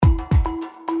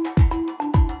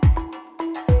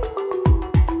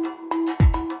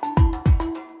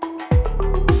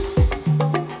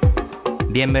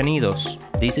Bienvenidos.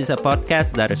 This is a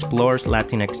podcast that explores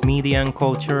Latinx media and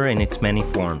culture in its many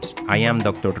forms. I am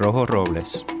Dr. Rojo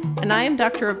Robles. And I am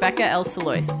Dr. Rebecca El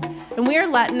Salois. And we are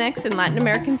Latinx and Latin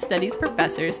American Studies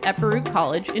professors at Baruch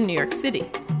College in New York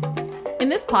City. In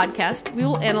this podcast, we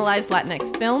will analyze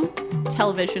Latinx film,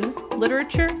 television,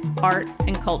 literature, art,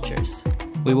 and cultures.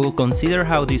 We will consider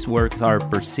how these works are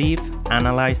perceived,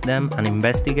 analyze them, and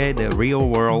investigate the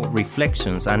real-world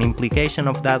reflections and implication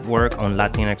of that work on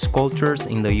Latinx cultures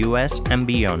in the U.S. and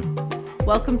beyond.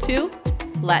 Welcome to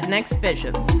Latinx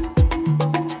Visions.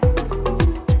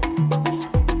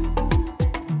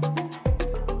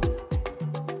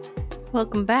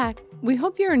 Welcome back. We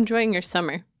hope you're enjoying your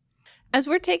summer. As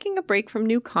we're taking a break from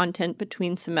new content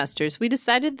between semesters, we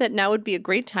decided that now would be a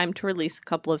great time to release a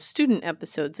couple of student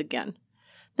episodes again.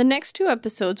 The next two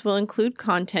episodes will include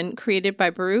content created by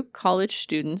Baruch College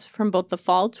students from both the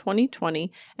fall 2020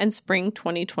 and spring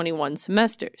 2021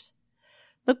 semesters.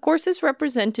 The courses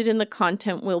represented in the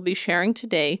content we'll be sharing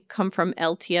today come from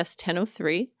LTS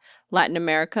 1003, Latin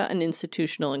America, an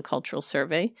Institutional and Cultural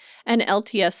Survey, and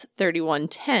LTS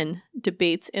 3110,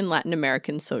 Debates in Latin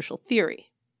American Social Theory.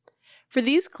 For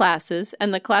these classes,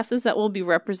 and the classes that will be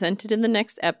represented in the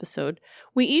next episode,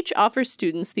 we each offer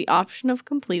students the option of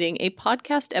completing a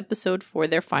podcast episode for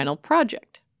their final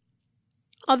project.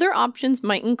 Other options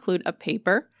might include a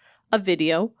paper, a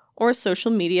video, or a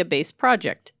social media-based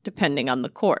project, depending on the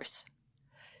course.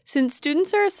 Since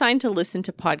students are assigned to listen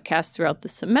to podcasts throughout the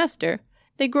semester,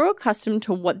 they grow accustomed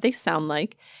to what they sound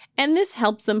like, and this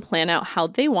helps them plan out how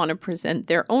they want to present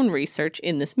their own research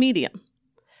in this medium.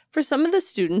 For some of the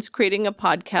students, creating a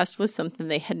podcast was something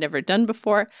they had never done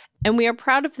before, and we are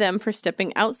proud of them for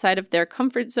stepping outside of their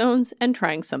comfort zones and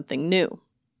trying something new.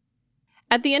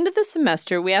 At the end of the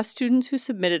semester, we asked students who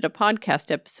submitted a podcast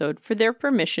episode for their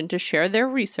permission to share their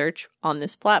research on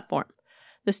this platform.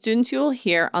 The students you will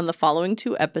hear on the following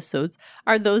two episodes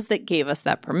are those that gave us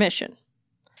that permission.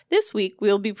 This week, we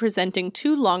will be presenting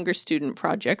 2 longer student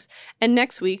projects, and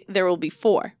next week, there will be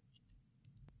 4.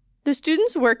 The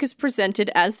students' work is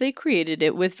presented as they created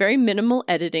it with very minimal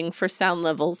editing for sound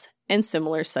levels and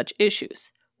similar such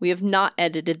issues. We have not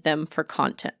edited them for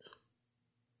content.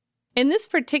 In this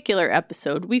particular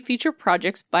episode, we feature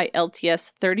projects by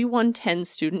LTS 3110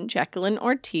 student Jacqueline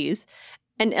Ortiz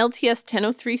and LTS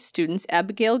 1003 students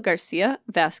Abigail Garcia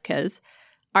Vasquez,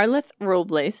 Arleth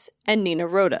Robles, and Nina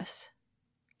Rodas.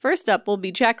 First up will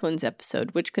be Jacqueline's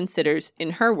episode, which considers,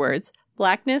 in her words,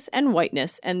 Blackness and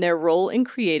whiteness and their role in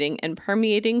creating and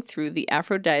permeating through the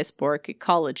Afro-diasporic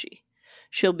ecology.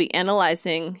 She'll be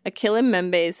analyzing Akila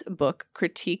Membe's book,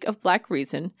 Critique of Black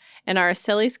Reason, and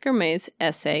Araceli Skirme's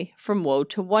essay, From Woe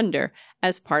to Wonder,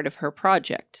 as part of her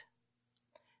project.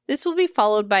 This will be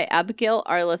followed by Abigail,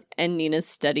 Arleth, and Nina's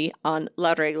study on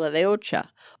La Regla de Ocha,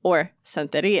 or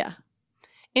Santeria.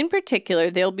 In particular,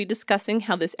 they'll be discussing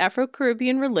how this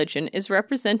Afro-Caribbean religion is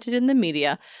represented in the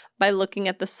media by looking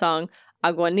at the song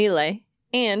Aguanile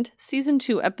and Season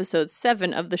 2, Episode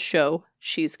 7 of the show,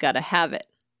 She's Gotta Have It.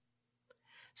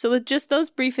 So with just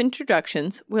those brief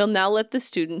introductions, we'll now let the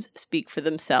students speak for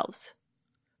themselves.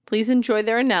 Please enjoy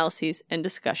their analyses and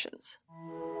discussions.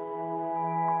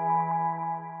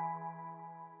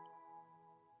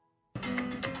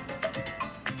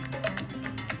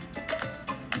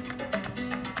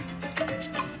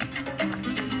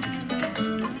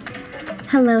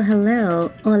 Hello, hello.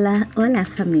 Hola, hola,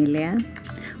 familia.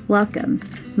 Welcome.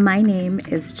 My name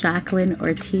is Jacqueline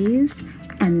Ortiz,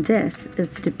 and this is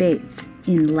Debates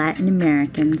in Latin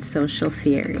American Social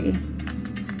Theory.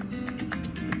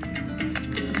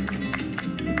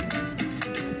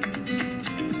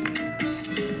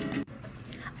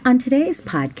 On today's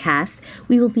podcast,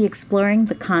 we will be exploring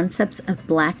the concepts of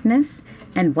Blackness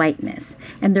and whiteness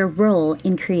and their role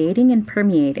in creating and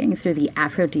permeating through the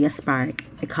Afro-diasporic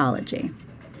ecology.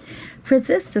 For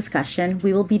this discussion,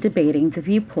 we will be debating the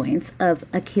viewpoints of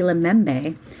Akila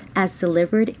Membe as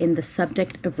delivered in The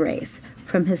Subject of Race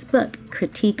from his book,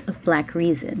 Critique of Black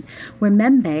Reason, where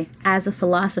Membe, as a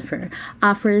philosopher,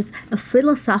 offers a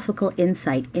philosophical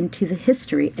insight into the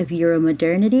history of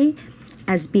Euromodernity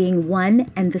as being one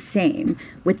and the same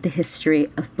with the history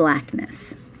of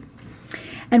Blackness.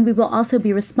 And we will also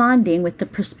be responding with the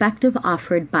perspective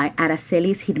offered by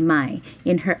Araceli Skirme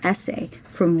in her essay,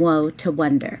 From Woe to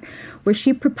Wonder, where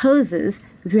she proposes,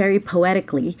 very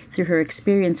poetically through her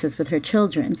experiences with her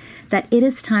children, that it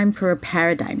is time for a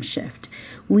paradigm shift.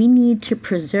 We need to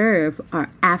preserve our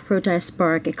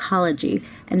Afro-diasporic ecology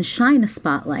and shine a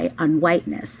spotlight on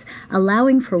whiteness,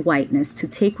 allowing for whiteness to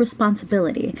take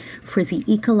responsibility for the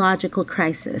ecological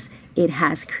crisis it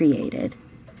has created.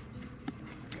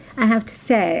 I have to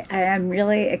say, I am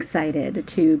really excited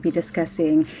to be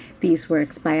discussing these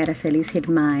works by Aracelis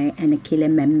Girmay and Akile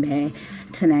Mbembe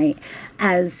tonight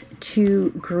as two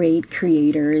great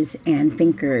creators and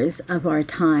thinkers of our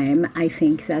time. I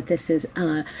think that this is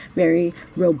a very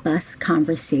robust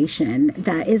conversation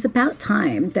that is about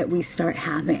time that we start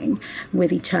having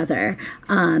with each other.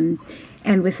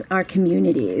 And with our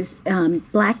communities.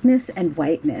 Blackness and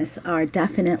whiteness are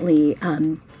definitely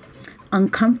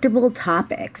uncomfortable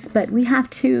topics, but we have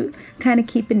to kind of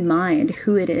keep in mind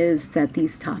who it is that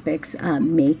these topics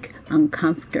make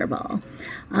uncomfortable.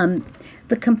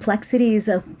 The complexities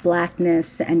of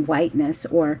blackness and whiteness,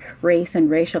 or race and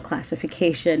racial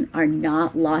classification, are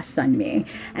not lost on me.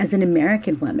 As an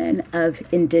American woman of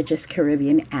indigenous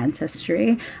Caribbean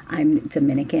ancestry, I'm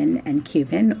Dominican and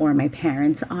Cuban, or my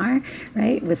parents are,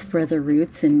 right, with further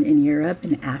roots in Europe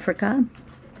and Africa.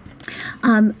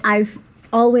 I've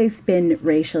always been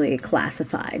racially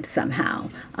classified somehow.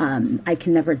 I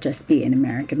can never just be an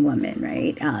American woman,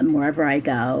 right? Wherever I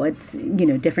go, it's,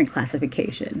 different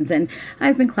classifications. And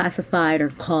I've been classified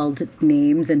or called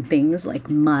names and things like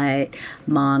mutt,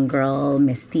 mongrel,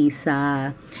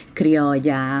 mestiza,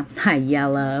 criolla,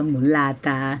 hayela,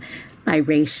 mulata,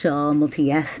 biracial,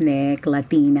 multi-ethnic,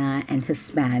 Latina, and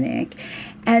Hispanic.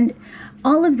 And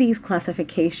all of these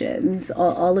classifications,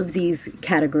 all of these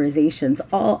categorizations,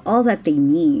 all that they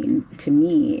mean to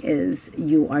me is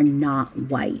you are not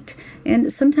white.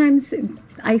 And sometimes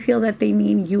I feel that they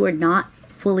mean you are not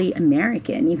fully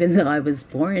American, even though I was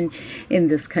born in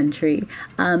this country.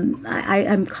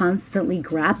 I'm constantly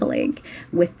grappling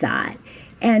with that.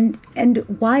 And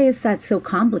why is that so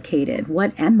complicated?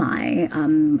 What am I?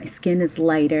 My skin is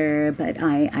lighter, but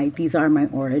these are my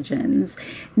origins.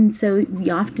 And so we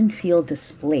often feel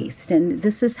displaced. And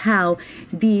this is how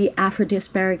the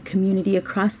Afro-diasporic community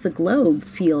across the globe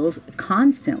feels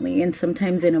constantly, and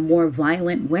sometimes in a more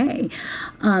violent way.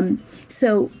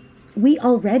 So we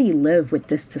already live with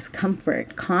this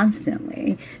discomfort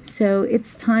constantly. So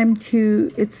it's time to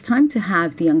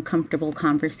have the uncomfortable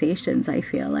conversations, I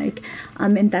feel like.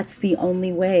 And that's the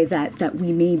only way that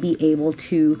we may be able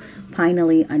to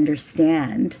finally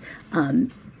understand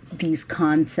these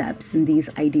concepts and these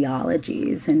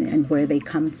ideologies and where they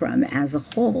come from as a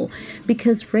whole.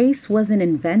 Because race wasn't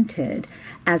invented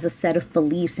as a set of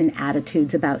beliefs and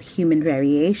attitudes about human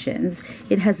variations.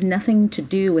 It has nothing to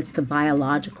do with the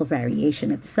biological variation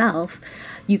itself.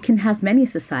 You can have many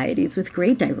societies with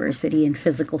great diversity in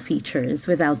physical features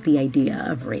without the idea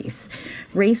of race.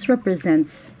 Race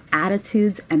represents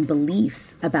attitudes and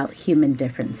beliefs about human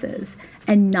differences,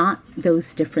 and not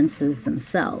those differences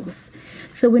themselves.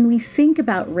 So when we think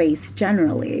about race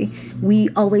generally, we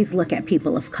always look at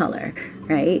people of color,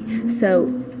 right?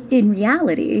 So in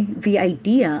reality, the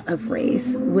idea of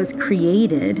race was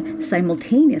created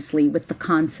simultaneously with the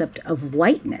concept of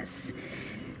whiteness,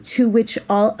 to which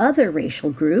all other racial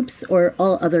groups or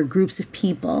all other groups of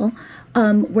people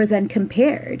were then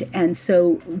compared. And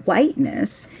so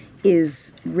whiteness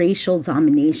is racial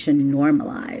domination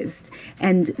normalized.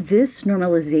 And this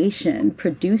normalization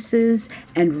produces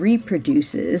and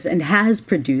reproduces and has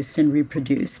produced and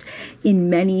reproduced in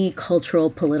many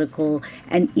cultural, political,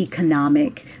 and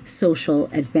economic social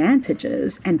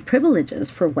advantages and privileges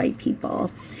for white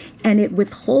people. And it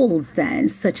withholds then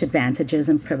such advantages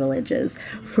and privileges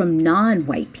from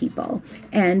non-white people.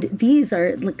 And these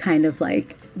are kind of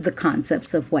like the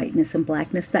concepts of whiteness and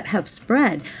blackness that have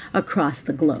spread across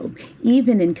the globe,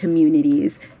 even in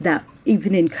communities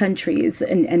even in countries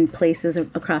and places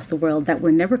across the world that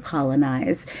were never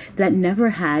colonized, that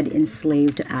never had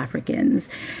enslaved Africans.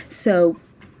 So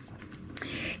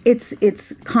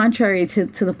it's contrary to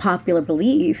the popular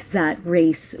belief that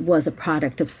race was a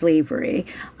product of slavery,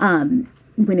 when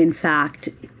in fact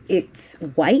it's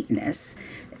whiteness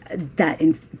that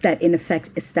in effect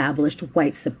established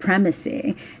white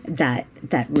supremacy that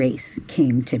race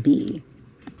came to be.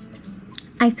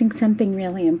 I think something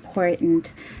really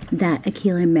important that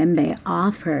Akile Mbembe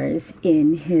offers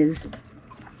in his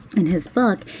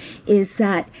book is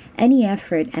that any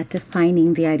effort at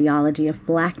defining the ideology of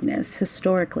blackness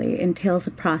historically entails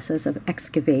a process of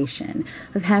excavation,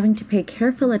 of having to pay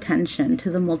careful attention to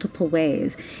the multiple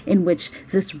ways in which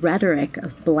this rhetoric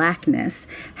of blackness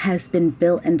has been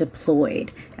built and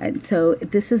deployed. And so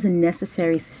this is a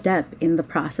necessary step in the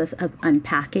process of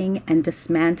unpacking and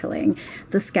dismantling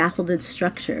the scaffolded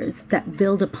structures that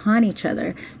build upon each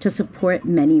other to support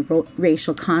many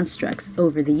racial constructs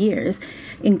over the years,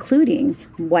 including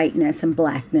whiteness and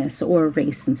blackness or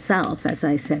race and self, as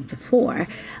I said before,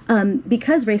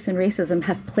 because race and racism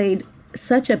have played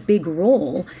such a big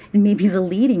role, and maybe the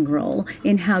leading role,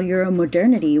 in how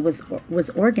Euromodernity was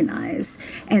organized.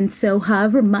 And so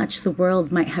however much the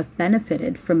world might have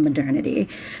benefited from modernity,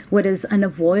 what is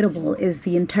unavoidable is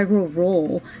the integral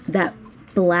role that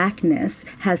Blackness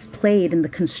has played in the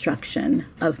construction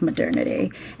of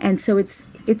modernity. And so it's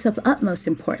of utmost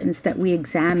importance that we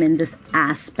examine this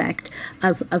aspect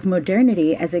of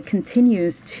modernity as it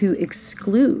continues to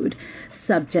exclude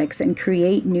subjects and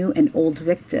create new and old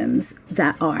victims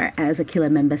that are, as Akilah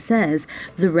Membe says,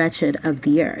 the wretched of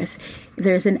the earth.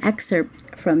 There's an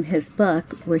excerpt from his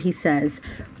book where he says,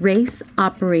 race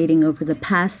operating over the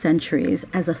past centuries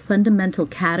as a fundamental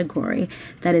category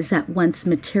that is at once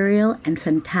material and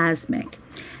phantasmic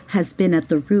has been at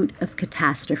the root of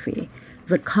catastrophe,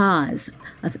 the cause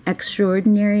of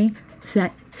extraordinary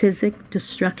physical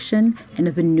destruction and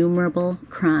of innumerable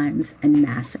crimes and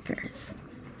massacres.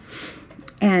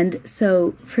 And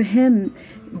so for him,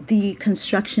 the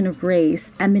construction of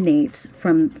race emanates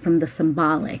from the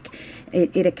symbolic.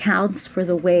 It accounts for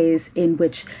the ways in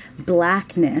which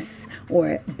Blackness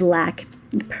or Black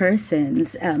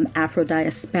persons,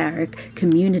 Afro-diasporic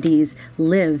communities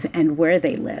live and where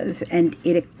they live. And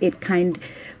it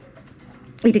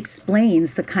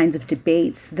explains the kinds of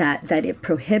debates that it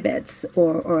prohibits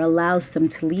or allows them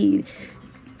to lead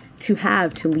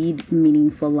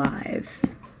meaningful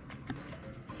lives.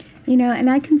 And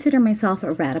I consider myself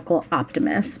a radical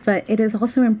optimist, but it is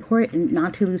also important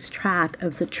not to lose track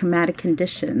of the traumatic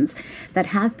conditions that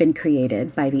have been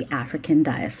created by the African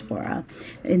diaspora.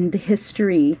 In the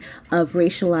history of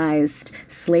racialized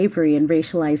slavery and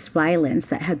racialized violence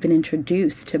that have been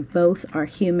introduced to both our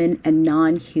human and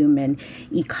non-human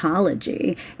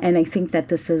ecology. And I think that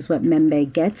this is what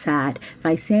Membe gets at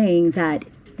by saying that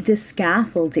this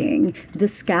scaffolding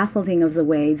of the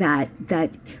way that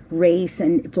race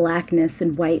and Blackness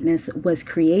and whiteness was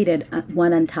created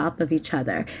one on top of each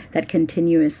other, that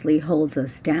continuously holds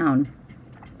us down.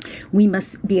 We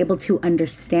must be able to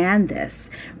understand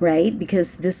this, right?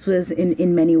 Because this was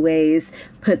in many ways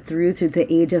put through the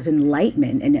age of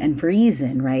enlightenment and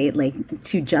reason, right? Like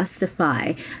to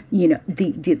justify,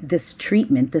 this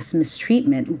treatment, this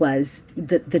mistreatment was,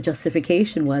 the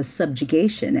justification was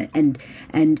subjugation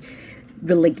and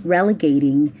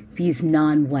relegating these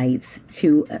non-whites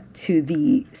to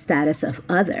the status of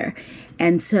other.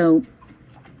 And so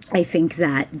I think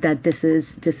that this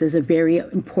is a very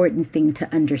important thing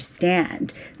to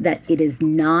understand, that it is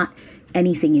not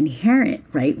anything inherent,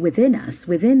 right, within us,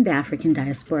 within the African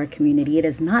diaspora community. It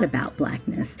is not about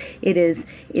Blackness. It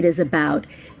is about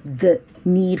the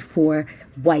need for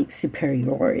white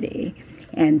superiority.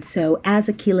 And so, as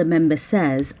Akilah Membe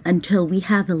says, until we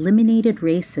have eliminated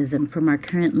racism from our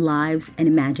current lives and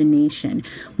imagination,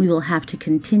 we will have to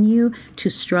continue to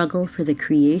struggle for the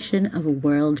creation of a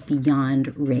world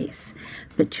beyond race.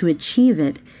 But to achieve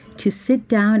it, to sit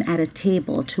down at a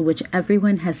table to which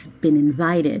everyone has been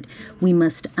invited, we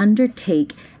must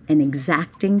undertake an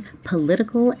exacting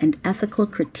political and ethical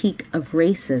critique of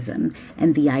racism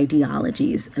and the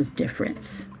ideologies of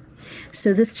difference.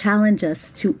 So this challenges us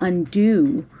to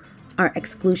undo our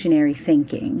exclusionary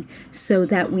thinking so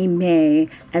that we may,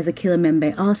 as Akilah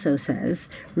Membe also says,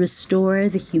 restore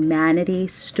the humanity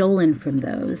stolen from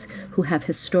those who have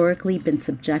historically been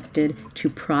subjected to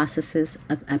processes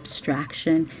of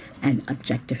abstraction and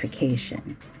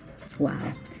objectification.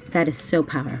 Wow, that is so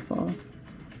powerful.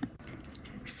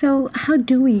 So how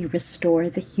do we restore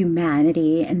the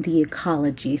humanity and the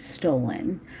ecology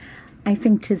stolen? I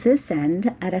think to this end,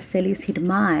 Aracelis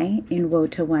Girmay in Woe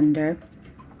to Wonder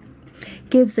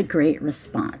gives a great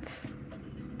response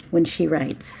when she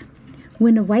writes,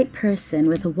 "When a white person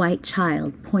with a white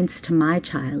child points to my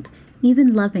child,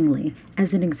 even lovingly,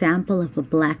 as an example of a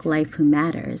Black life who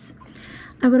matters,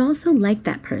 I would also like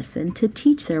that person to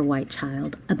teach their white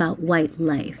child about white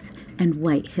life and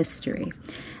white history,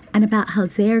 and about how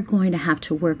they're going to have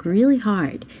to work really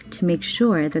hard to make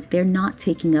sure that they're not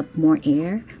taking up more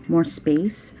air, more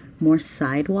space, more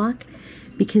sidewalk,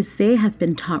 because they have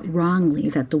been taught wrongly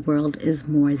that the world is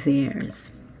more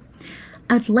theirs.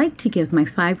 I'd like to give my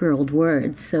 5-year-old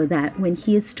words so that when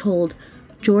he is told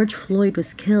George Floyd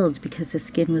was killed because his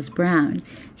skin was brown,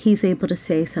 he's able to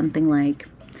say something like,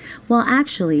 well,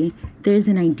 actually, there's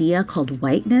an idea called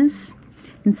whiteness,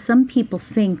 and some people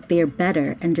think they're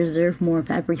better and deserve more of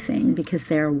everything because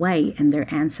they're white and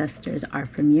their ancestors are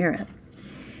from Europe.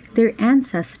 Their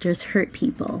ancestors hurt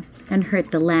people and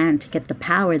hurt the land to get the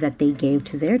power that they gave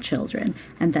to their children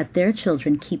and that their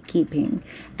children keep keeping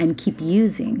and keep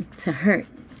using to hurt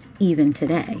even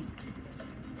today."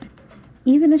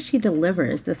 even as she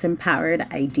delivers this empowered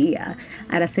idea,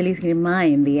 Araceli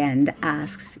Girmay in the end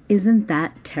asks, isn't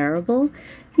that terrible?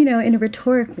 In a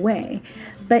rhetoric way.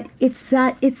 But it's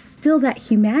still that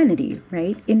humanity,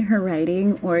 right? In her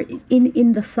writing, or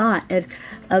in the thought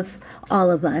of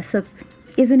all of us,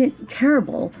 isn't it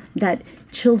terrible that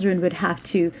children would have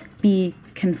to be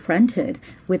confronted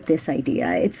with this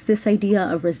idea? It's this idea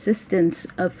of resistance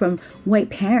from white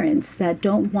parents that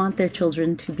don't want their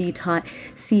children to be taught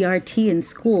CRT in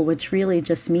school, which really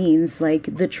just means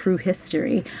like the true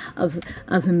history of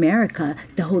America.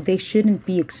 They shouldn't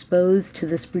be exposed to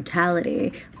this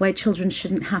brutality. White children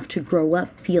shouldn't have to grow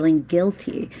up feeling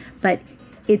guilty. But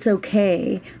it's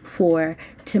okay for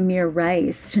Tamir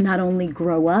Rice to not only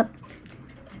grow up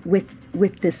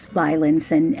with this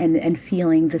violence and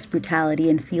feeling this brutality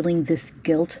and feeling this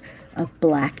guilt of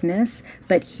Blackness,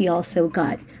 but he also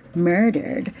got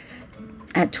murdered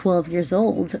at 12 years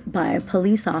old by a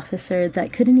police officer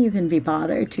that couldn't even be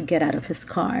bothered to get out of his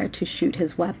car to shoot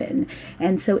his weapon.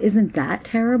 And so isn't that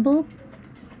terrible?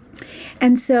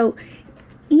 And so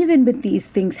even with these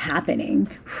things happening,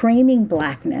 framing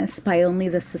Blackness by only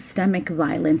the systemic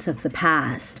violence of the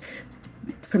past,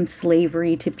 from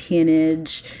slavery to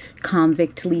peonage,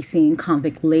 convict leasing,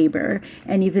 convict labor,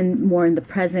 and even more in the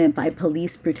present by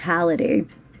police brutality,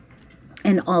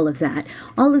 and all of that.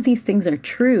 All of these things are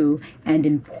true and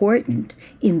important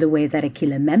in the way that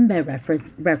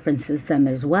Aquilemembe references them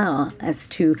as well, as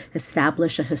to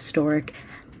establish a historic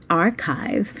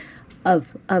archive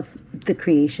of the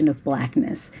creation of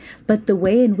Blackness. But the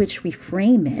way in which we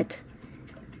frame it,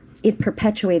 it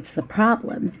perpetuates the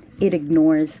problem. It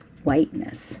ignores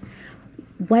whiteness.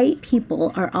 White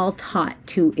people are all taught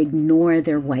to ignore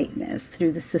their whiteness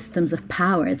through the systems of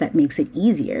power that makes it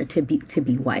easier to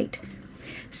be white.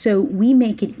 So we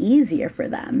make it easier for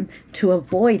them to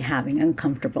avoid having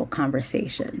uncomfortable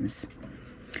conversations.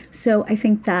 So I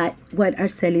think that what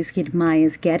Araceli Girmay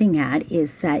is getting at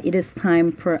is that it is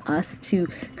time for us to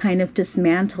kind of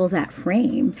dismantle that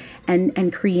frame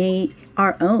and create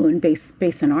our own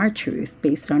based on our truth,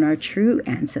 based on our true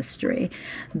ancestry.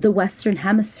 The Western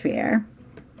Hemisphere,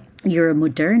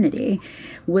 Euromodernity,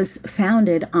 was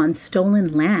founded on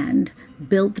stolen land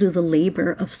built through the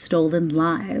labor of stolen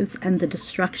lives and the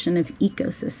destruction of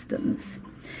ecosystems.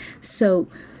 So,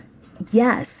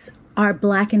 yes, our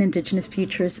Black and Indigenous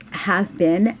futures have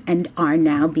been and are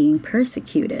now being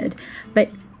persecuted, but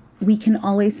we can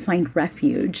always find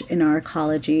refuge in our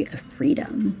ecology of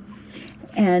freedom.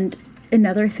 And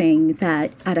another thing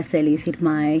that Araceli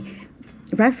Girmay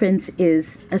reference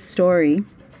is a story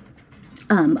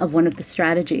of one of the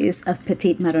strategies of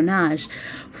petit marronage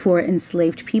for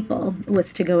enslaved people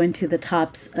was to go into the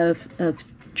tops of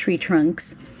tree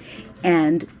trunks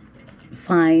and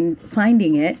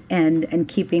finding it and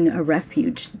keeping a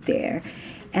refuge there.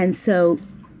 And so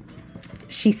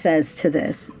she says to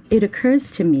this, "It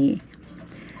occurs to me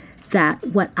that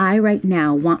what I right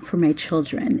now want for my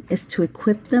children is to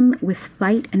equip them with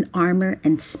fight and armor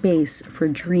and space for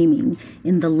dreaming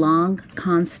in the long,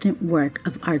 constant work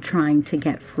of our trying to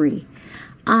get free.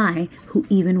 I, who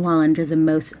even while under the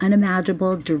most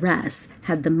unimaginable duress,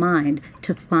 had the mind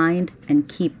to find and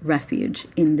keep refuge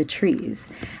in the trees."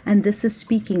 And this is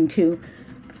speaking to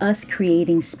us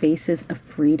creating spaces of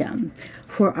freedom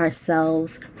for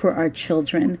ourselves, for our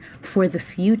children, for the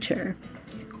future,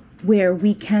 where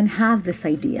we can have this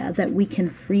idea that we can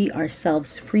free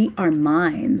ourselves, free our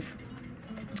minds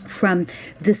from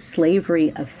this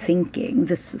slavery of thinking,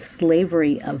 this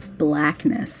slavery of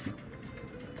Blackness,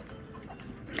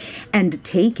 and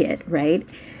take it, right,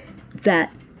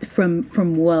 that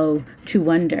from woe to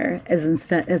wonder,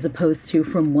 as opposed to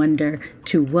from wonder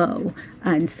to woe.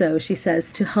 And so she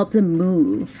says to help them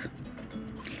move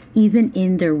even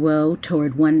in their woe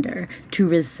toward wonder, to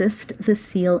resist the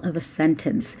seal of a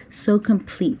sentence so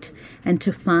complete, and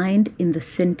to find in the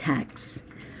syntax,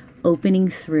 opening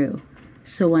through,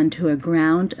 so unto a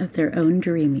ground of their own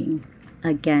dreaming,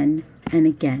 again and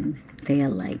again they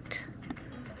alight.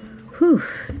 Whew.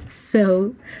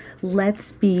 So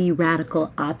let's be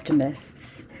radical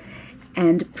optimists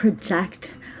and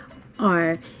project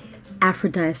our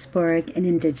Afro-diasporic and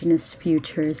Indigenous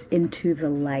futures into the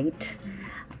light.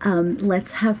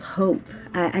 Let's have hope.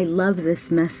 I love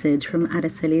this message from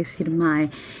Araceli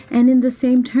Girmay. And in the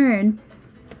same turn,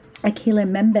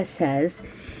 Aquilemembe says,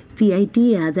 the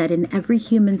idea that in every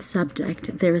human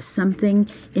subject there is something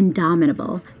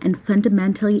indomitable and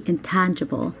fundamentally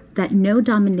intangible that no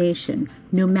domination,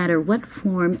 no matter what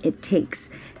form it takes,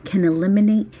 can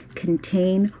eliminate,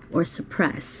 contain, or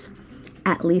suppress,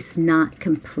 at least not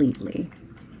completely.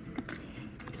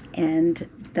 And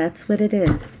that's what it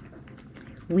is.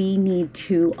 We need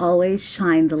to always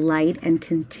shine the light and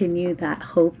continue that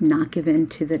hope, not give in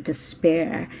to the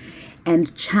despair,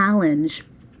 and challenge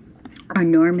our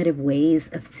normative ways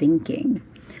of thinking.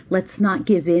 Let's not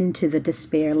give in to the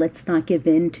despair. Let's not give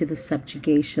in to the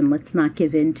subjugation. Let's not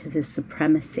give in to the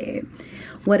supremacy.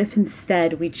 What if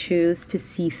instead we choose to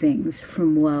see things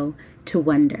from woe to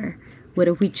wonder? What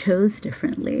if we chose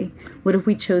differently? What if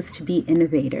we chose to be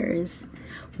innovators?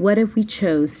 What if we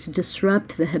chose to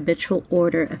disrupt the habitual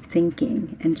order of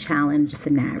thinking and challenge the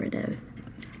narrative?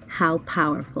 How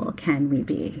powerful can we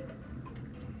be?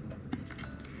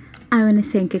 I want to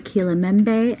thank Akila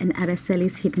Membe and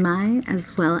Aracelis Hidmay,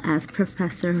 as well as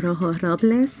Professor Rojo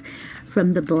Robles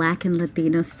from the Black and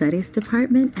Latino Studies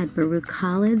Department at Baruch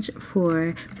College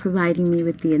for providing me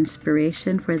with the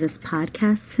inspiration for this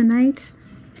podcast tonight.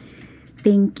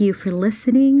 Thank you for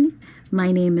listening.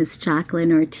 My name is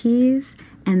Jacqueline Ortiz,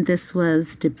 and this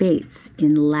was Debates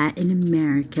in Latin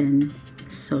American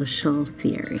Social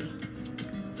Theory.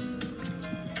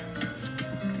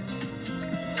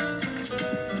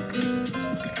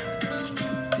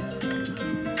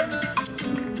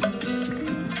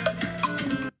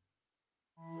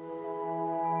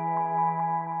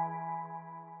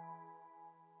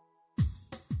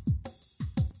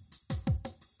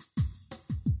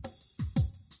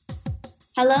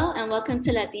 Hello and welcome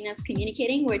to Latinas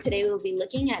Communicating, where today we will be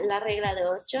looking at La Regla de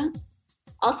Ocho,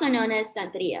 also known as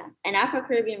Santeria, an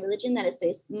Afro-Caribbean religion that has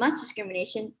faced much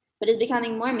discrimination but is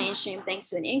becoming more mainstream thanks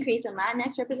to an increase in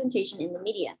Latinx representation in the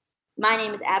media. My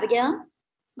name is Abigail.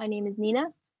 My name is Nina.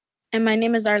 And my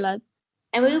name is Arlad.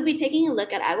 And we will be taking a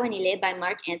look at Aguanile by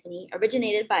Mark Anthony,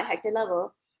 originated by Hector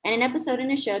Lavoe, and an episode in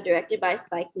a show directed by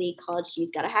Spike Lee called She's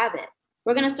Gotta Have It.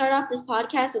 We're going to start off this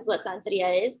podcast with what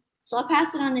Santeria is, so I'll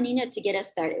pass it on to Nina to get us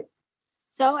started.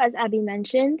 So, as Abby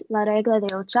mentioned, La Regla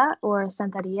de Ocho, or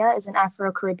Santeria, is an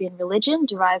Afro-Caribbean religion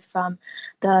derived from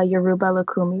the Yoruba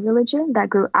Lukumi religion that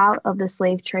grew out of the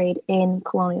slave trade in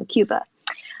colonial Cuba.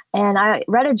 And I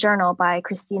read a journal by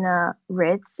Christina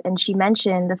Ritz, and she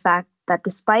mentioned the fact that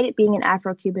despite it being an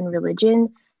Afro-Cuban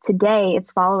religion, today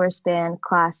its followers span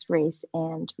class, race,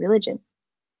 and religion.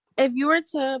 If you were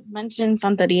to mention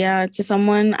Santeria to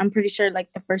someone, I'm pretty sure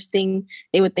like the first thing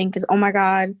they would think is, oh my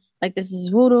God, like this is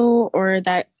voodoo, or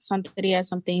that Santeria is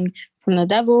something from the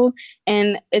devil.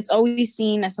 And it's always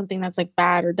seen as something that's like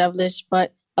bad or devilish,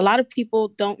 but a lot of people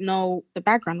don't know the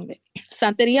background of it.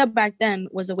 Santeria back then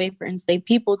was a way for enslaved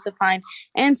people to find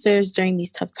answers during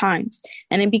these tough times,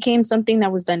 and it became something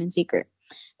that was done in secret.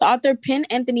 The author Penn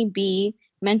Anthony B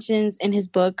mentions in his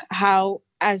book how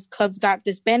as clubs got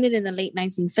disbanded in the late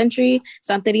 19th century,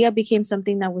 Santeria became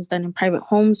something that was done in private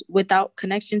homes without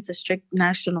connection to strict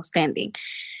national standing.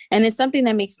 And it's something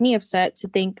that makes me upset to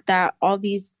think that all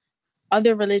these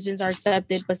other religions are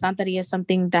accepted, but Santeria is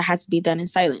something that has to be done in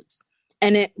silence.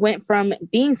 And it went from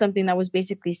being something that was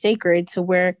basically sacred to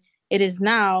where it is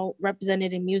now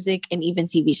represented in music and even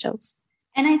TV shows.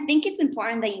 And I think it's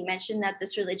important that you mentioned that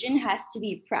this religion has to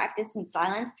be practiced in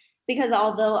silence, because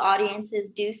although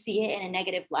audiences do see it in a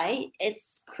negative light,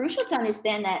 it's crucial to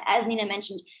understand that, as Nina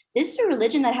mentioned, this is a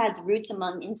religion that has roots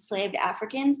among enslaved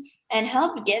Africans and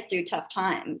helped get through tough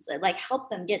times,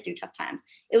 helped them get through tough times.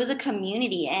 It was a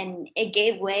community, and it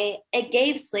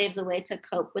gave slaves a way to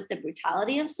cope with the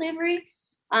brutality of slavery,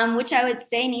 which I would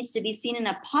say needs to be seen in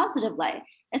a positive light,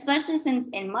 especially since,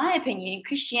 in my opinion,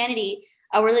 Christianity,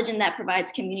 a religion that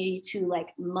provides community to like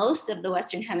most of the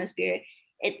Western Hemisphere,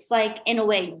 it's like, in a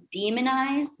way,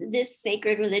 demonized this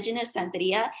sacred religion of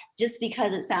Santeria just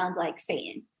because it sounds like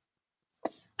Satan.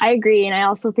 I agree. And I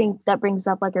also think that brings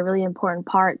up like a really important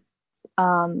part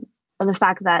of the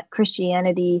fact that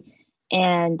Christianity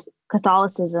and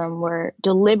Catholicism were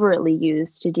deliberately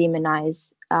used to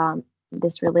demonize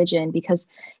this religion because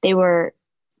they were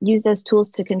used as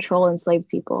tools to control enslaved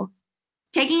people.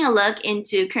 Taking a look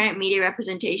into current media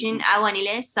representation,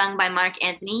 Aguanile, sung by Mark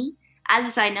Anthony. As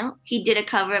a side note, he did a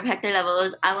cover of Hector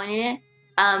Lavoe's Aguanile.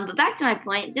 But back to my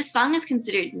point, this song is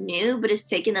considered new, but it's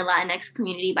taken the Latinx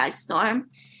community by storm.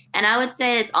 And I would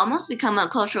say it's almost become a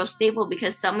cultural staple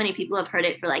because so many people have heard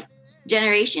it for like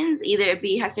generations, either it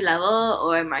be Hector Lavoe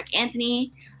or Mark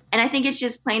Anthony. And I think it's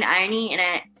just plain irony.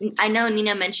 And I know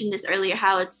Nina mentioned this earlier,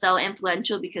 how it's so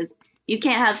influential because you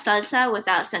can't have salsa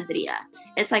without Santeria.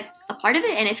 It's like a part of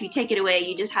it. And if you take it away,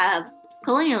 you just have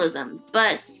colonialism.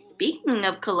 But speaking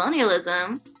of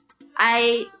colonialism,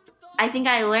 I think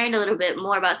I learned a little bit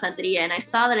more about Santeria, and I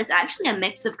saw that it's actually a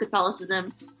mix of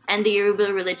Catholicism and the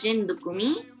Yoruba religion,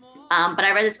 Lukumi. But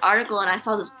I read this article and I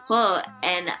saw this quote,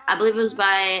 and I believe it was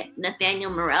by Nathaniel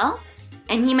Morel.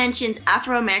 And he mentions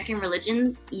Afro-American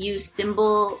religions use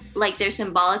their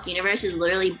symbolic universe is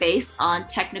literally based on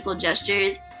technical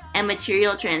gestures and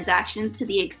material transactions to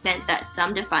the extent that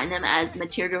some define them as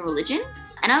material religions.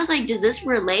 And I was like, does this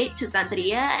relate to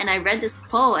Santeria? And I read this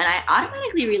quote and I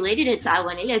automatically related it to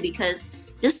Aguanile because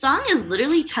this song is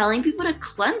literally telling people to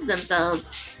cleanse themselves.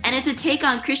 And it's a take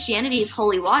on Christianity's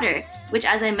holy water, which,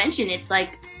 as I mentioned, it's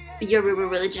like Yoruba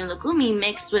religion Lukumi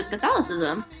mixed with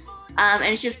Catholicism. And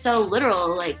it's just so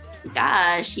literal, like,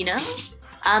 gosh, you know?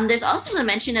 There's also the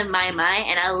mention of Mai Mai,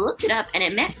 and I looked it up, and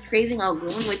it meant praising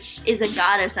Ogun, which is a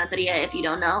god of Santeria, if you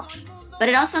don't know. But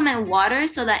it also meant water,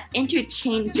 so that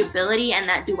interchangeability and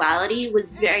that duality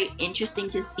was very interesting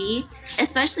to see,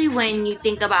 especially when you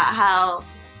think about how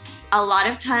a lot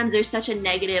of times there's such a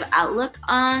negative outlook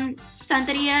on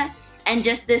Santeria, and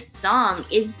just this song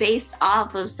is based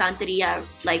off of Santeria,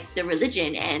 like the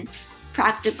religion and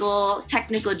practical,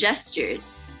 technical gestures,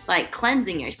 like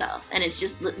cleansing yourself, and it's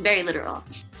just very literal.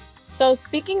 So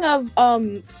speaking of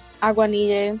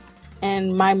Aguanile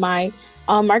and Mai Mai,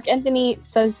 Mark Anthony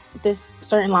says this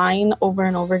certain line over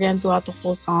and over again throughout the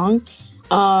whole song.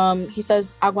 He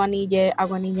says Aguanile,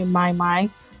 Aguanile, Mai Mai.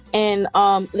 And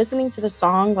listening to the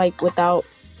song, like, without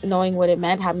knowing what it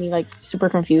meant, had me, like, super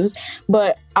confused.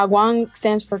 But Aguan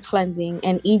stands for cleansing,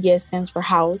 and Ille stands for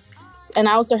house. And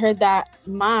I also heard that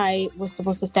Mai was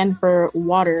supposed to stand for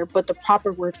water, but the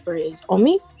proper word for it is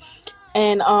Omi.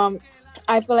 And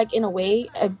I feel like, in a way,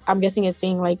 I'm guessing it's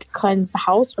saying, like, cleanse the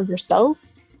house or yourself,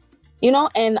 you know?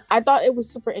 And I thought it was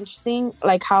super interesting,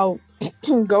 like, how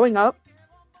growing up,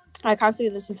 I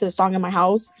constantly listened to the song in my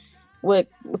house,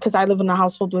 because I live in a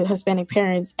household with Hispanic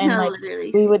parents, and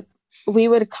we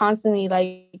would constantly,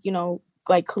 like, you know,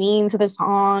 like, clean to the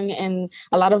song, and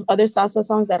a lot of other salsa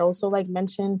songs that also, like,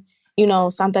 mention, you know,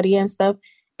 Santeria and stuff.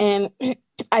 And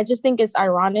I just think it's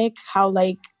ironic how,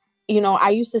 like, you know, I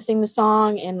used to sing the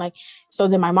song, and, like, so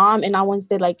did my mom, and I once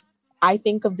did, like, I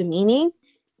think of the meaning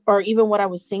or even what I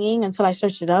was singing until I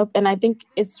searched it up. And I think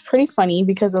it's pretty funny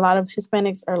because a lot of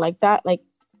Hispanics are like that, like,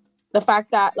 the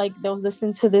fact that, like, they'll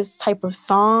listen to this type of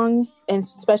song, and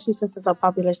especially since it's a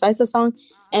popular salsa song,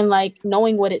 and, like,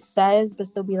 knowing what it says, but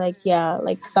still be like, yeah,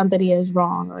 like, Santeria is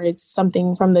wrong, or it's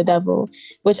something from the devil,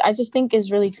 which I just think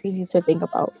is really crazy to think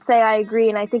about. I agree.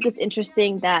 And I think it's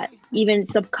interesting that even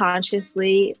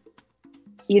subconsciously,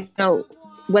 you know,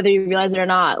 whether you realize it or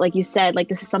not, like you said, like,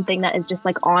 this is something that is just,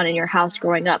 like, on in your house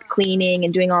growing up, cleaning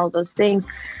and doing all of those things.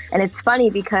 And it's funny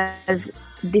because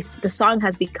the song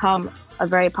has become a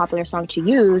very popular song to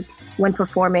use when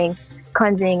performing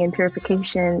cleansing and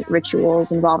purification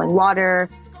rituals involving water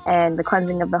and the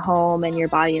cleansing of the home and your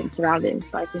body and surroundings.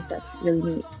 So I think that's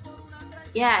really neat.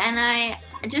 Yeah, and I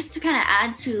just to kind of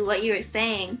add to what you were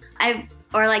saying,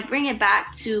 bring it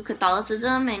back to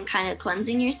Catholicism and kind of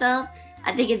cleansing yourself.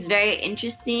 I think it's very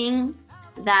interesting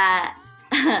that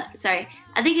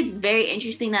I think it's very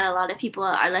interesting that a lot of people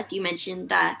are, like you mentioned,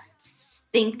 that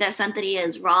think that Santeria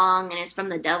is wrong and it's from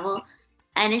the devil.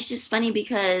 And it's just funny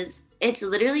because it's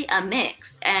literally a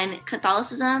mix, and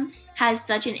Catholicism has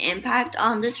such an impact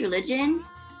on this religion,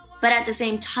 but at the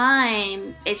same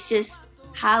time, it's just,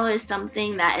 how is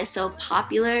something that is so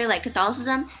popular, like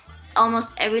Catholicism, almost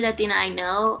every Latina I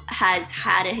know has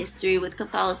had a history with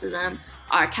Catholicism,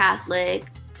 are Catholic,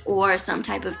 or some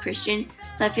type of Christian.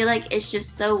 So I feel like it's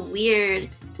just so weird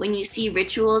when you see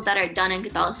rituals that are done in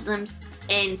Catholicism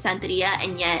in Santeria,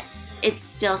 and yet it's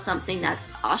still something that's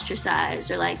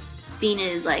ostracized or, like, seen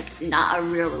as, like, not a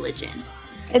real religion.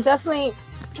 It definitely,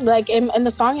 like, in the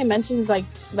song, it mentions like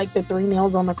the 3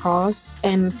 nails on the cross,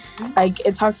 and like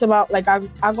it talks about, like,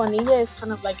 Aguanile is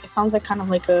kind of like, it sounds like kind of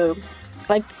like a,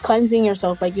 like, cleansing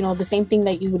yourself, like, you know, the same thing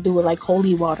that you would do with, like,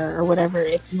 holy water or whatever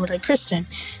if you were, like, Christian.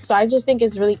 So I just think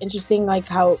it's really interesting, like,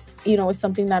 how, you know, it's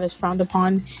something that is frowned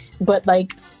upon, but,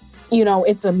 like, you know,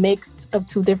 it's a mix of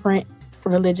 2 different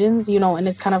religions, you know, and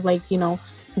it's kind of like, you know,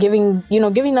 giving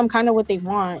them kind of what they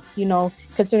want, you know,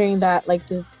 considering that, like,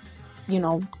 the, you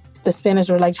know, the Spanish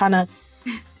were, like, trying to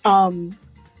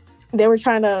they were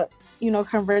trying to, you know,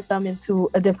 convert them into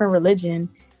a different religion.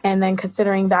 And then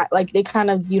considering that, like, they kind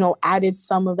of, you know, added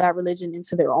some of that religion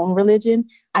into their own religion,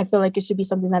 I feel like it should be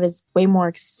something that is way more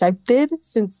accepted,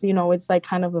 since, you know, it's, like,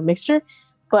 kind of a mixture.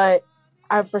 But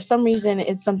for some reason,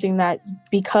 it's something that,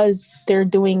 because they're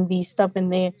doing these stuff in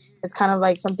there, it's kind of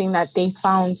like something that they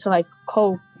found to, like,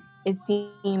 cope. It's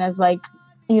seen as, like,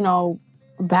 you know,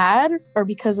 bad, or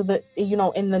because of the, you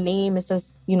know, in the name it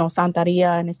says, you know,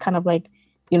 Santeria, and it's kind of like,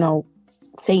 you know,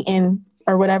 Satan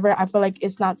or whatever. I feel like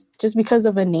it's not just because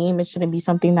of a name, it shouldn't be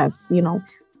something that's, you know,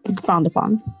 frowned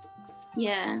upon.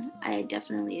 Yeah, I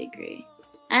definitely agree.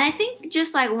 And I think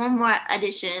just like one more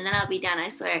addition, and then I'll be done, I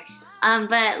swear.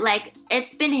 But like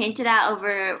it's been hinted at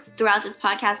over throughout this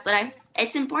podcast, but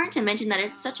it's important to mention that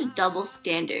it's such a double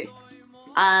standard.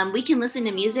 We can listen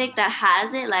to music that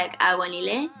has it, like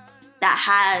Aguanile, that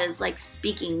has like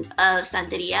speaking of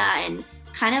Santeria and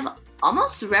kind of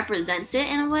almost represents it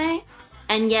in a way.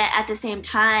 And yet at the same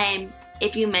time,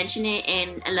 if you mention it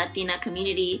in a Latina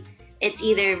community, it's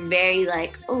either very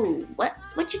like, oh,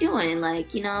 what you doing?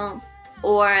 Like, you know,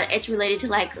 or it's related to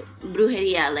like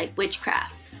brujeria, like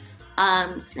witchcraft.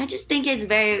 And I just think it's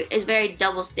very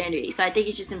double standardy. So I think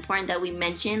it's just important that we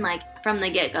mention like from the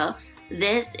get-go,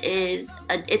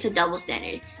 it's a double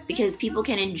standard because people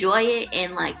can enjoy it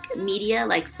in like media,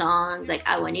 like songs, like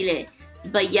Aguanile,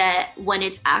 but yet when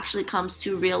it actually comes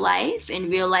to real life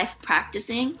and real life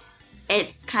practicing,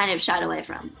 it's kind of shied away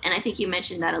from. And I think you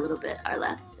mentioned that a little bit,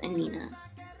 Arleth and Nina.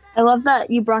 I love that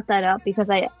you brought that up because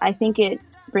I think it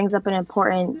brings up an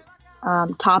important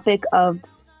topic of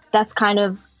that's kind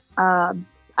of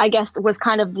I guess was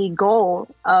kind of the goal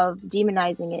of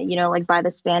demonizing it, you know, like by the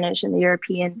Spanish and the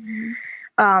European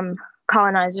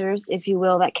colonizers, if you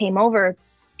will, that came over.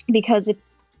 Because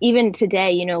even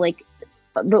today, you know, like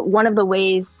one of the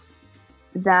ways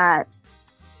that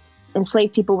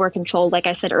enslaved people were controlled, like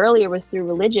I said earlier, was through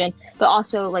religion, but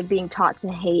also like being taught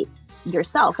to hate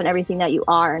yourself and everything that you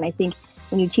are. And I think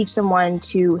when you teach someone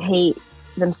to hate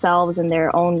themselves and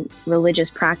their own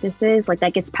religious practices, like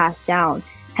that gets passed down.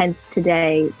 Hence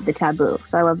today, the taboo.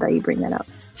 So I love that you bring that up.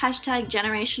 Hashtag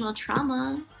generational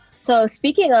trauma. So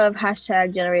speaking of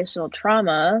hashtag generational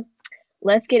trauma,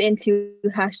 let's get into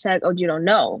hashtag Oh You Don't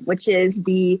Know, which is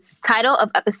the title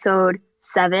of episode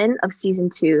 7 of season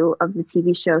 2 of the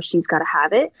TV show She's Gotta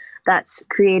Have It. That's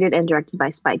created and directed by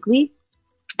Spike Lee.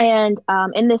 And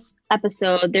in this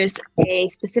episode, there's a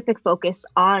specific focus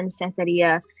on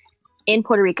Santeria in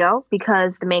Puerto Rico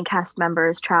because the main cast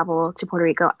members travel to Puerto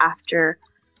Rico after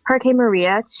Hurricane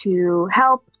Maria to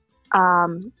help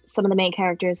some of the main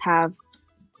characters have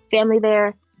family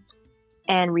there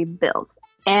and rebuild.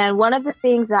 And one of the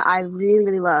things that I really,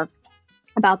 really loved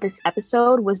about this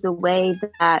episode was the way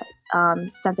that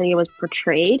Santeria was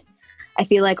portrayed. I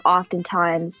feel like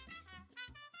oftentimes,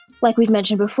 like we've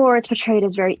mentioned before, it's portrayed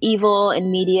as very evil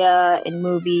in media, in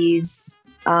movies.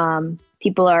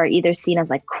 People are either seen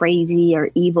as like crazy or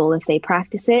evil if they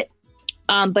practice it.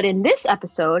 But in this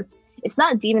episode, it's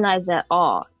not demonized at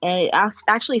all. And it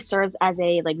actually serves as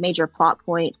a like major plot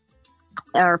point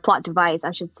or plot device,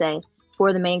 I should say,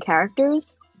 for the main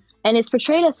characters. And it's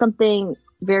portrayed as something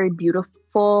very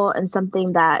beautiful and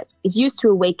something that is used to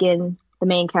awaken the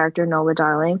main character, Nola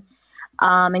Darling,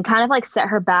 and kind of like set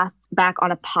her back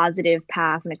on a positive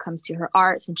path when it comes to her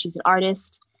art, since she's an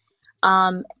artist.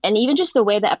 And even just the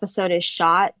way the episode is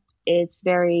shot, it's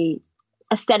very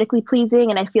aesthetically pleasing.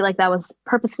 And I feel like that was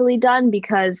purposefully done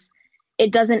because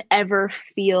it doesn't ever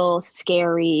feel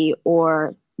scary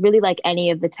or really like any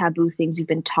of the taboo things we've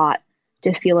been taught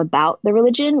to feel about the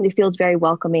religion. It feels very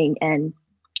welcoming and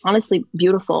honestly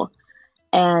beautiful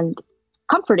and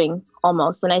comforting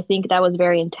almost. And I think that was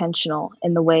very intentional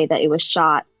in the way that it was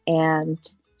shot and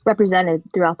represented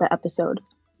throughout the episode.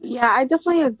 Yeah, I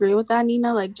definitely agree with that,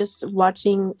 Nina. Like just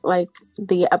watching like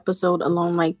the episode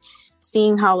alone, like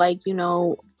seeing how like, you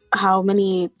know, how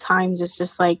many times it's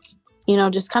just like, you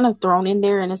know, just kind of thrown in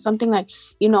there. And it's something like,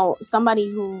 you know, somebody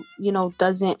who, you know,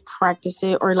 doesn't practice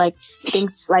it or like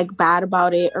thinks like bad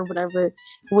about it or whatever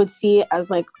would see it as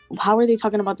like, how are they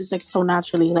talking about this like so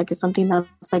naturally? Like it's something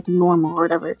that's like normal or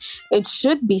whatever. It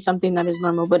should be something that is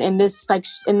normal. But in this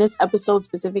in this episode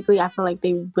specifically, I feel like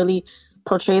they really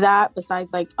portray that.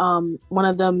 Besides like one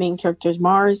of the main characters,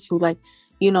 Mars, who like,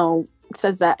 you know,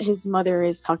 says that his mother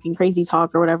is talking crazy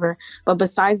talk or whatever. But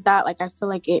besides that, like I feel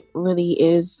like it really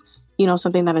is, you know,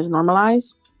 something that is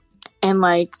normalized. And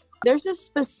like there's this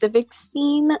specific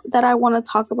scene that I want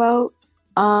to talk about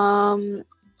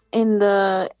in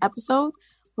the episode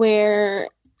where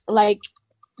like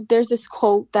there's this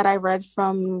quote that I read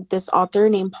from this author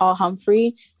named Paul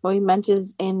Humphrey, where he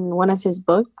mentions in one of his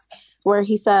books, where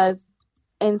he says,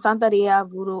 in Santeria,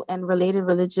 voodoo, and related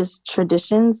religious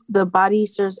traditions, the body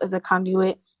serves as a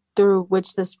conduit through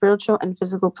which the spiritual and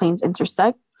physical planes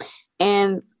intersect.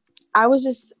 And I was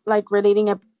just like relating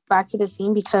it back to the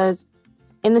scene because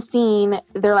in the scene,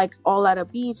 they're like all at a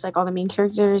beach, like all the main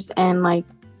characters and like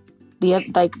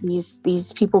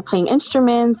these people playing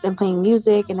instruments and playing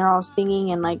music, and they're all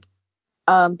singing and like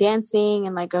dancing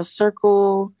in like a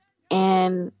circle.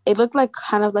 And it looked like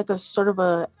kind of like a sort of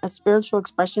a spiritual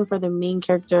expression for the main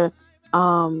character,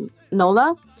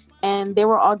 Nola. and they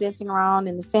were all dancing around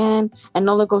in the sand, and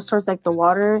Nola goes towards like the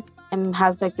water and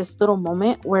has like this little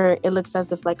moment where it looks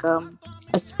as if like a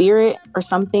spirit or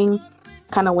something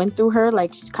kind of went through her,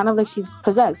 like kind of like she's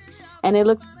possessed, and it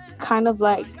looks kind of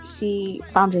like she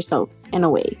found herself in a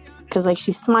way, because like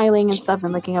she's smiling and stuff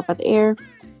and looking up at the air.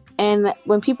 And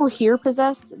when people hear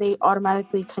possessed, they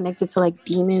automatically connect it to like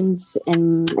demons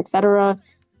and etc.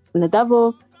 and the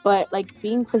devil. But like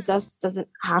being possessed doesn't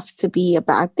have to be a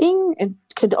bad thing. It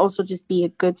could also just be a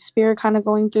good spirit kind of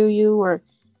going through you, or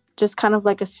just kind of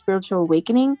like a spiritual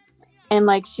awakening. And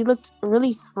like she looked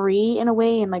really free in a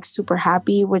way and like super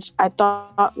happy, which I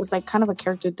thought was like kind of a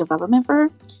character development for her.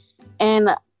 And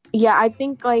yeah, I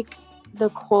think like the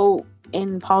quote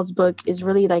in Paul's book is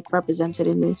really like represented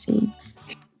in this scene.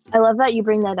 I love that you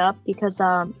bring that up, because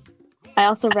I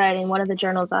also read in one of the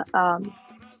journals by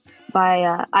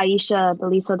Aisha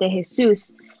Beliso de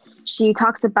Jesus, she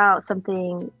talks about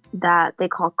something that they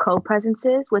call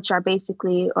co-presences, which are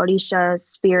basically Orisha's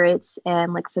spirits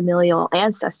and like familial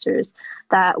ancestors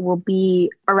that will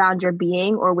be around your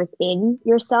being or within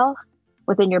yourself,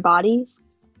 within your bodies.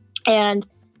 And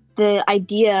the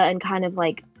idea and kind of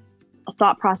like a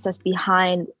thought process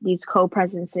behind these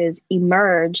co-presences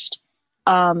emerged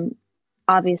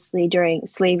obviously during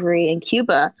slavery in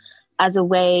Cuba as a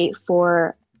way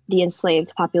for the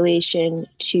enslaved population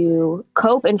to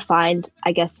cope and find,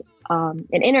 I guess, an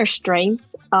inner strength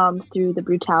through the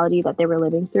brutality that they were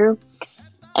living through,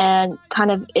 and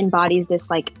kind of embodies this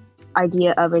like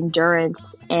idea of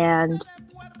endurance and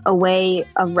a way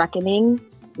of reckoning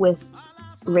with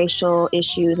racial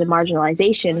issues and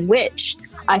marginalization, which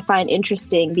I find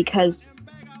interesting because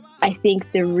I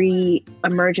think the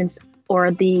re-emergence or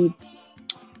the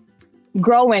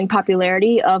growing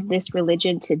popularity of this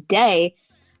religion today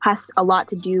has a lot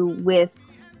to do with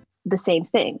the same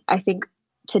thing. I think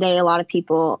today a lot of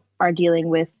people are dealing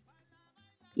with,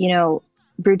 you know,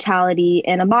 brutality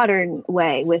in a modern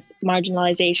way with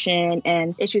marginalization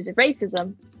and issues of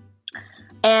racism.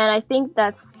 And I think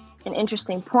that's an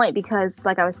interesting point because,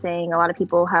 like I was saying, a lot of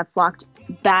people have flocked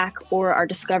back or are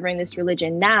discovering this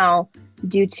religion now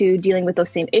due to dealing with those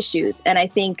same issues. And I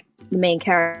think the main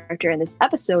character in this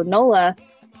episode, Nola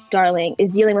Darling, is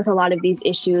dealing with a lot of these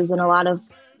issues and a lot of,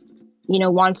 you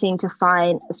know, wanting to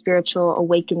find a spiritual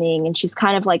awakening. And she's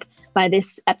kind of like, by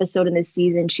this episode in this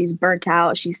season, she's burnt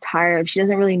out, she's tired, she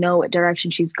doesn't really know what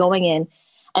direction she's going in.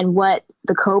 And what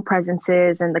the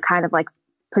co-presences and the kind of like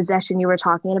possession you were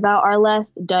talking about, Arleth,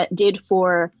 did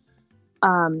for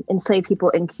enslaved people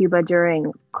in Cuba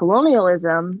during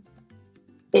colonialism,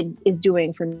 it is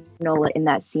doing for Nola in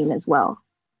that scene as well.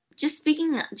 Just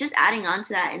adding on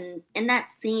to that, and in that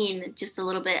scene, just a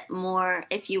little bit more,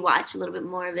 if you watch a little bit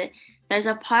more of it, there's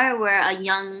a part where a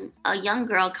young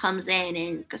girl comes in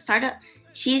and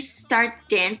she starts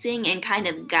dancing and kind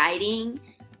of guiding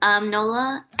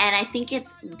Nola, and I think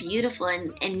it's beautiful.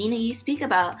 And Nina, you speak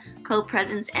about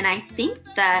co-presence, and I think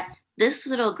that this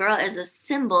little girl is a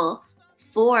symbol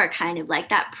for kind of like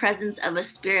that presence of a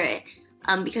spirit,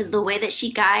 because the way that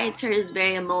she guides her is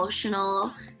very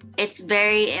emotional. It's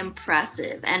very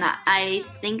impressive, and I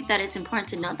think that it's important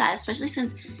to note that, especially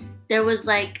since there was,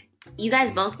 like you guys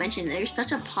both mentioned, there's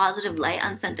such a positive light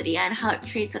on Santeria and how it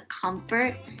creates a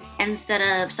comfort instead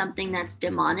of something that's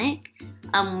demonic,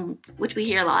 which we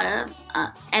hear a lot of,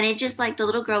 and it just, like, the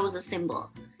little girl was a symbol,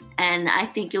 and I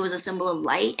think it was a symbol of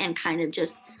light and kind of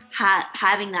just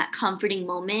having that comforting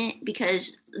moment,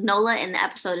 because Nola in the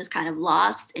episode is kind of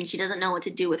lost and she doesn't know what to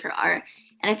do with her art.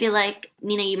 And I feel like,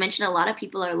 Nina, you mentioned a lot of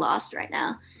people are lost right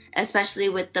now, especially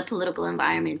with the political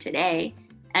environment today.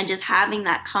 And just having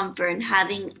that comfort and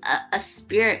having a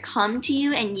spirit come to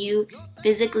you and you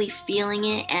physically feeling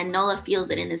it. And Nola feels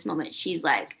it in this moment. She's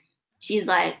like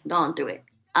going through it.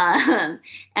 And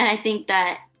I think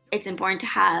that it's important to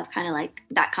have kind of like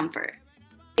that comfort.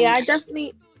 Yeah, I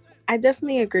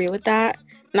definitely agree with that.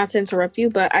 Not to interrupt you,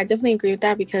 but I definitely agree with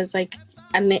that because like,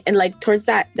 and like towards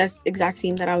that's exact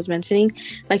scene that I was mentioning,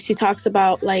 like she talks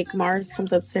about like Mars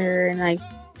comes up to her and like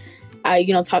I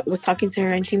was talking to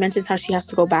her and she mentions how she has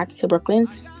to go back to Brooklyn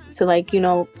to like, you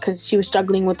know, because she was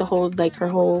struggling with the whole like her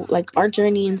whole like art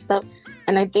journey and stuff.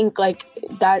 And I think like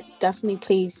that definitely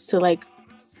plays to like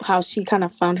how she kind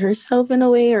of found herself in a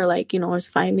way, or like, you know, is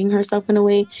finding herself in a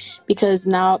way, because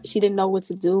now she didn't know what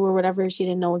to do or whatever. She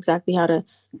didn't know exactly how to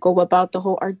go about the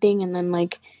whole art thing. And then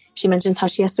like she mentions how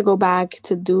she has to go back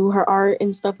to do her art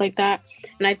and stuff like that.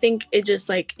 And I think it just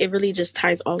like, it really just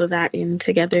ties all of that in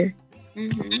together.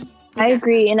 Mm-hmm. I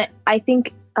agree. And I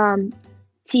think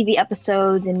TV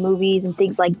episodes and movies and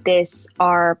things like this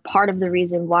are part of the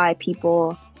reason why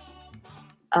people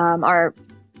are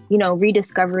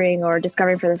rediscovering or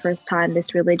discovering for the first time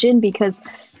this religion, because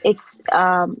it's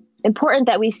important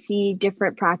that we see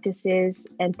different practices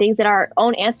and things that our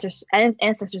own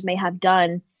ancestors may have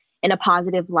done in a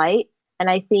positive light. And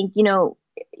I think,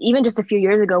 even just a few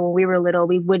years ago when we were little,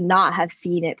 we would not have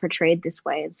seen it portrayed this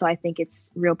way. And so I think it's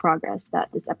real progress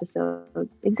that this episode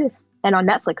exists, and on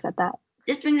Netflix at that.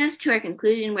 This brings us to our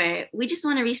conclusion, where we just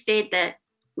want to restate that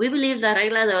we believe that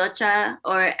Regla de Ocha,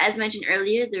 or as mentioned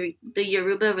earlier, the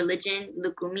Yoruba religion,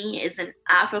 Lukumi, is an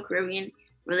Afro-Caribbean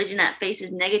religion that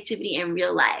faces negativity in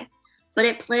real life. But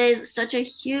it plays such a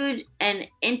huge and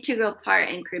integral part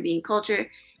in Caribbean culture,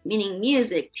 meaning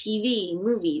music, TV,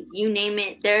 movies, you name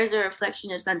it, there's a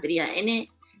reflection of Santeria in it.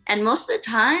 And most of the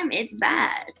time, it's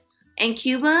bad. In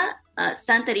Cuba,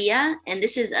 Santeria, and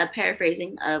this is a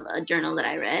paraphrasing of a journal that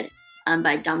I read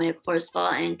by Dominic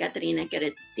Horsfall and Caterina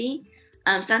Queretzi,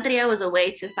 Santeria was a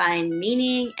way to find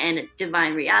meaning and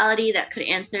divine reality that could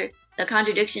answer the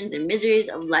contradictions and miseries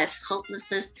of life's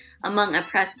hopelessness among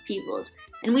oppressed peoples.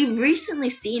 And we've recently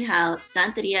seen how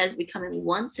Santeria is becoming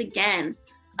once again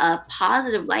a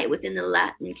positive light within the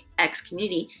Latinx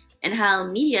community, and how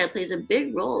media plays a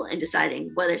big role in deciding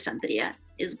whether Santeria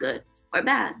is good or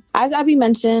bad. As Abby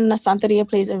mentioned, Santeria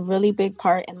plays a really big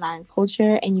part in Latin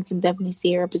culture, and you can definitely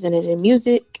see it represented in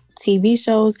music, TV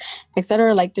shows,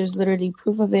 etc. Like, there's literally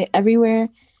proof of it everywhere.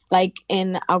 Like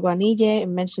in Aguanille,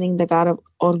 mentioning the god of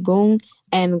Orgun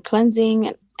and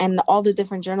cleansing, and all the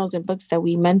different journals and books that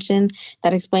we mentioned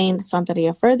that explain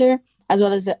Santeria further, as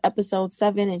well as episode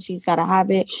 7, and She's Gotta Have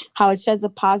It, how it sheds a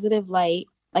positive light,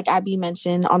 like Abby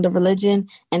mentioned, on the religion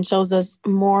and shows us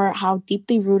more how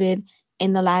deeply rooted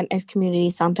in the Latinx community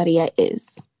Santeria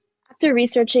is. After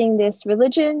researching this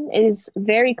religion, it is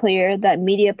very clear that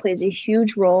media plays a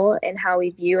huge role in how we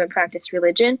view and practice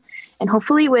religion. And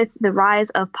hopefully with the rise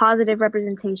of positive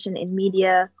representation in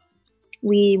media,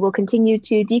 we will continue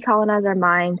to decolonize our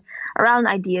mind around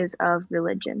ideas of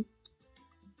religion.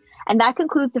 And that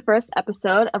concludes the first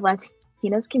episode of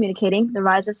Latinos Communicating, the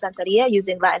Rise of Santeria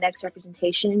Using Latinx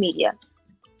Representation in Media.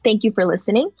 Thank you for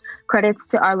listening. Credits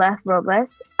to Arleth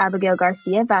Robles, Abigail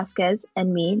Garcia Vasquez,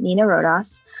 and me, Nina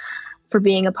Rodas, for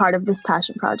being a part of this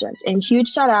passion project. And huge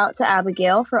shout out to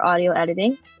Abigail for audio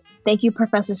editing. Thank you,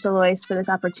 Professor Solois, for this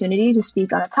opportunity to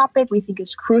speak on a topic we think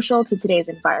is crucial to today's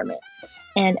environment.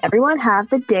 And everyone have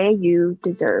the day you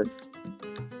deserve.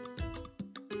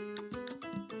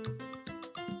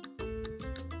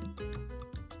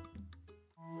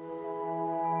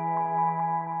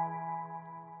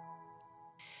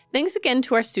 Thanks again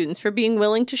to our students for being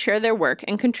willing to share their work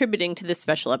and contributing to this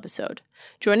special episode.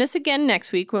 Join us again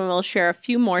next week when we'll share a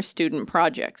few more student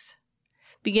projects.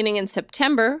 Beginning in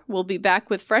September, we'll be back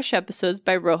with fresh episodes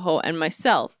by Rojo and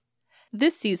myself.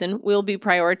 This season, we'll be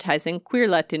prioritizing queer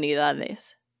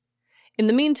Latinidades. In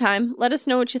the meantime, let us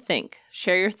know what you think.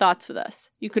 Share your thoughts with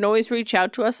us. You can always reach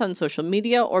out to us on social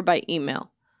media or by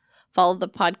email. Follow the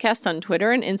podcast on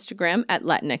Twitter and Instagram at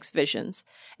Latinx Visions,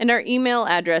 and our email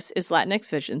address is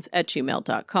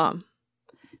latinxvisions@gmail.com.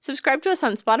 Subscribe to us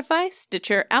on Spotify,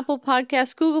 Stitcher, Apple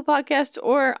Podcasts, Google Podcasts,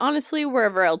 or honestly,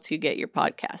 wherever else you get your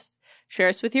podcasts. Share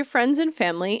us with your friends and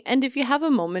family, and if you have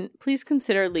a moment, please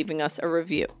consider leaving us a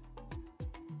review.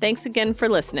 Thanks again for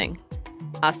listening.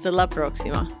 Hasta la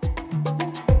próxima.